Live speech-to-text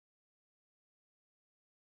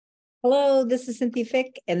Hello, this is Cynthia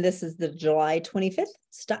Fick, and this is the July 25th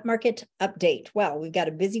stock market update. Well, we've got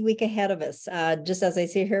a busy week ahead of us. Just as I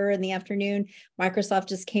see here in the afternoon, Microsoft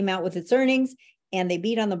just came out with its earnings, and they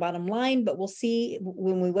beat on the bottom line, but we'll see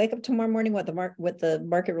when we wake up tomorrow morning what the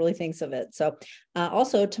market really thinks of it. So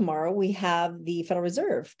also tomorrow we have the Federal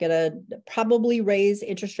Reserve going to probably raise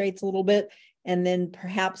interest rates a little bit and then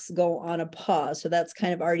perhaps go on a pause. So that's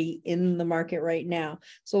kind of already in the market right now.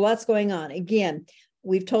 So lots going on. Again,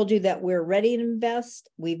 we've told you that we're ready to invest.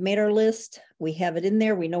 We've made our list. We have it in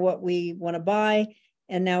there. We know what we want to buy.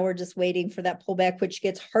 And now we're just waiting for that pullback, which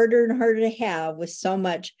gets harder and harder to have with so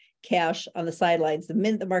much cash on the sidelines. The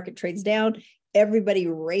minute the market trades down, everybody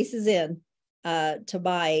races in to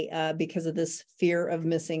buy because of this fear of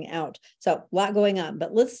missing out. So a lot going on,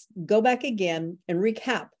 but let's go back again and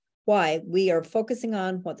recap why we are focusing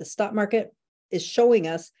on what the stock market is showing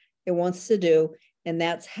us it wants to do. And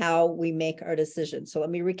that's how we make our decisions. So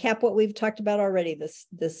let me recap what we've talked about already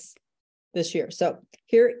this year. So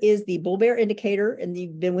here is the bull bear indicator, and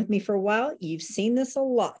you've been with me for a while. You've seen this a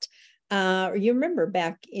lot. You remember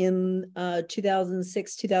back in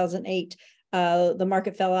 2006, 2008, the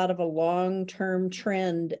market fell out of a long-term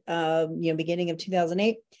trend, beginning of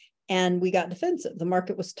 2008, and we got defensive. The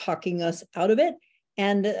market was talking us out of it.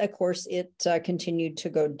 And of course, it continued to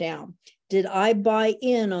go down. Did I buy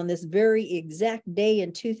in on this very exact day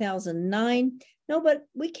in 2009? No, but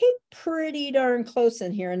we came pretty darn close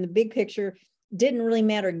in here. And the big picture didn't really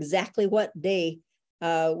matter exactly what day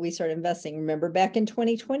we started investing. Remember back in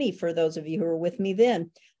 2020, for those of you who were with me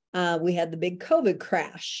then, we had the big COVID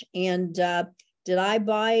crash. And did I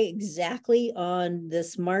buy exactly on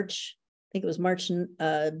this March? I think it was March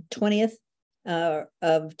 20th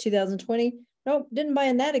of 2020. Nope, didn't buy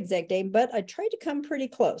in that exact day, but I tried to come pretty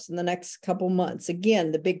close in the next couple months.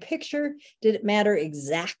 Again, the big picture, did it matter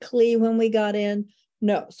exactly when we got in?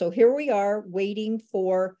 No. So here we are waiting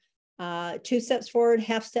for 2 steps forward,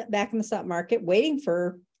 half step back in the stock market, waiting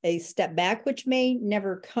for a step back, which may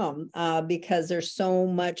never come because there's so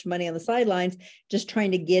much money on the sidelines just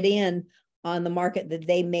trying to get in on the market that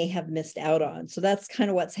they may have missed out on. So that's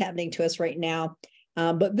kind of what's happening to us right now.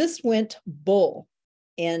 But this went bull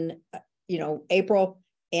in April.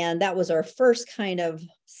 And that was our first kind of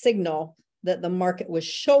signal that the market was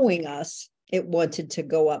showing us it wanted to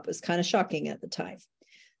go up. It was kind of shocking at the time.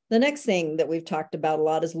 The next thing that we've talked about a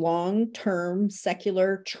lot is long-term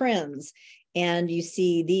secular trends. And you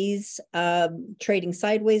see these trading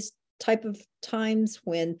sideways type of times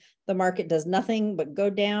when the market does nothing but go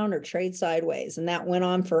down or trade sideways. And that went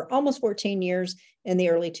on for almost 14 years in the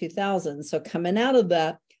early 2000s. So coming out of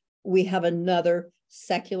that, we have another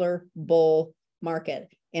secular bull market.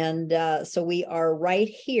 And so we are right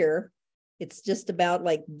here. It's just about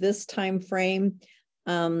like this time frame,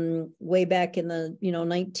 way back in the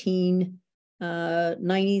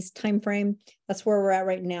 1990s time frame. That's where we're at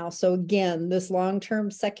right now. So again, this long-term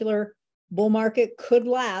secular bull market could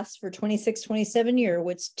last for 26, 27 years,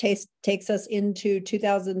 which takes us into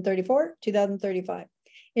 2034, 2035.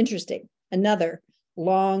 Interesting. Another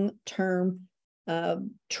long-term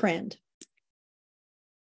trend.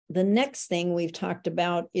 The next thing we've talked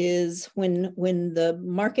about is when the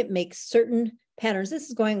market makes certain patterns. This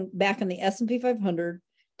is going back in the S&P 500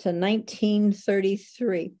 to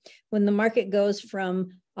 1933. When the market goes from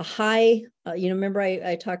a high, remember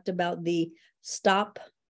I talked about the stop,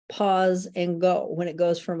 pause, and go. When it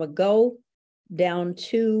goes from a go down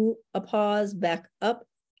to a pause, back up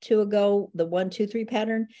to a go, the 1, 2, 3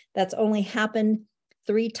 pattern, that's only happened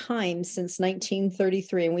 3 times since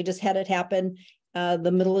 1933. And we just had it happen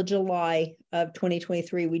the middle of July of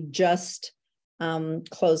 2023, we just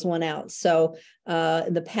closed one out. So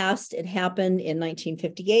in the past, it happened in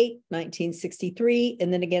 1958, 1963,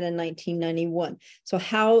 and then again in 1991. So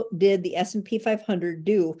how did the S&P 500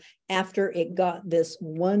 do after it got this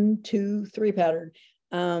 1, 2, 3 pattern?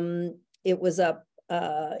 It was up,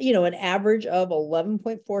 an average of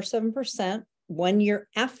 11.47% 1 year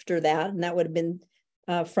after that. And that would have been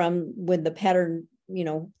from when the pattern,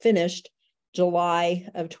 finished July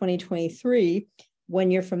of 2023.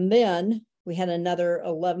 1 year from then, we had another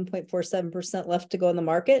 11.47% left to go in the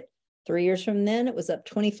market. 3 years from then, it was up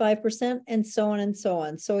 25%, and so on and so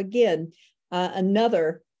on. So again,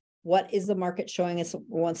 another, what is the market showing us it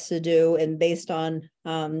wants to do? And based on,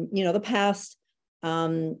 the past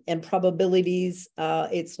and probabilities,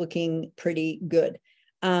 it's looking pretty good.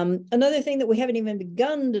 Another thing that we haven't even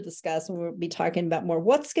begun to discuss, and we'll be talking about more,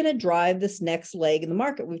 what's going to drive this next leg in the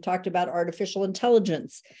market? We've talked about artificial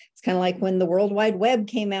intelligence. It's kind of like when the World Wide Web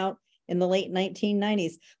came out in the late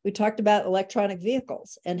 1990s. We talked about electronic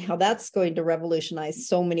vehicles and how that's going to revolutionize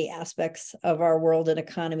so many aspects of our world and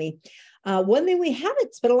economy. One thing we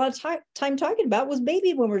haven't spent a lot of time talking about was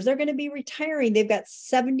baby boomers. They're going to be retiring. They've got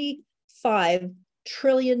 $75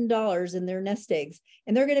 trillion in their nest eggs,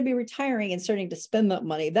 and they're going to be retiring and starting to spend that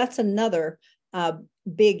money. That's another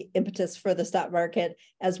big impetus for the stock market,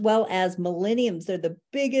 as well as millenniums. They're the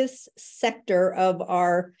biggest sector of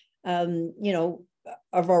our,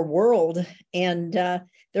 of our world, and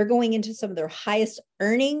they're going into some of their highest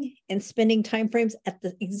earning and spending timeframes at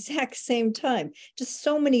the exact same time. Just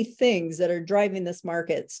so many things that are driving this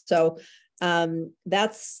market. So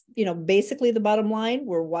that's, basically the bottom line.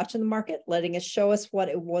 We're watching the market, letting it show us what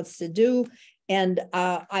it wants to do. And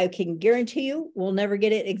I can guarantee you we'll never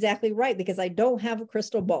get it exactly right because I don't have a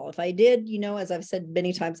crystal ball. If I did, as I've said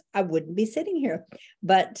many times, I wouldn't be sitting here.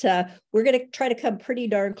 But we're going to try to come pretty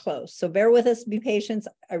darn close. So bear with us, be patient.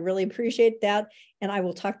 I really appreciate that. And I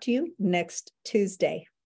will talk to you next Tuesday.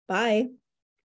 Bye.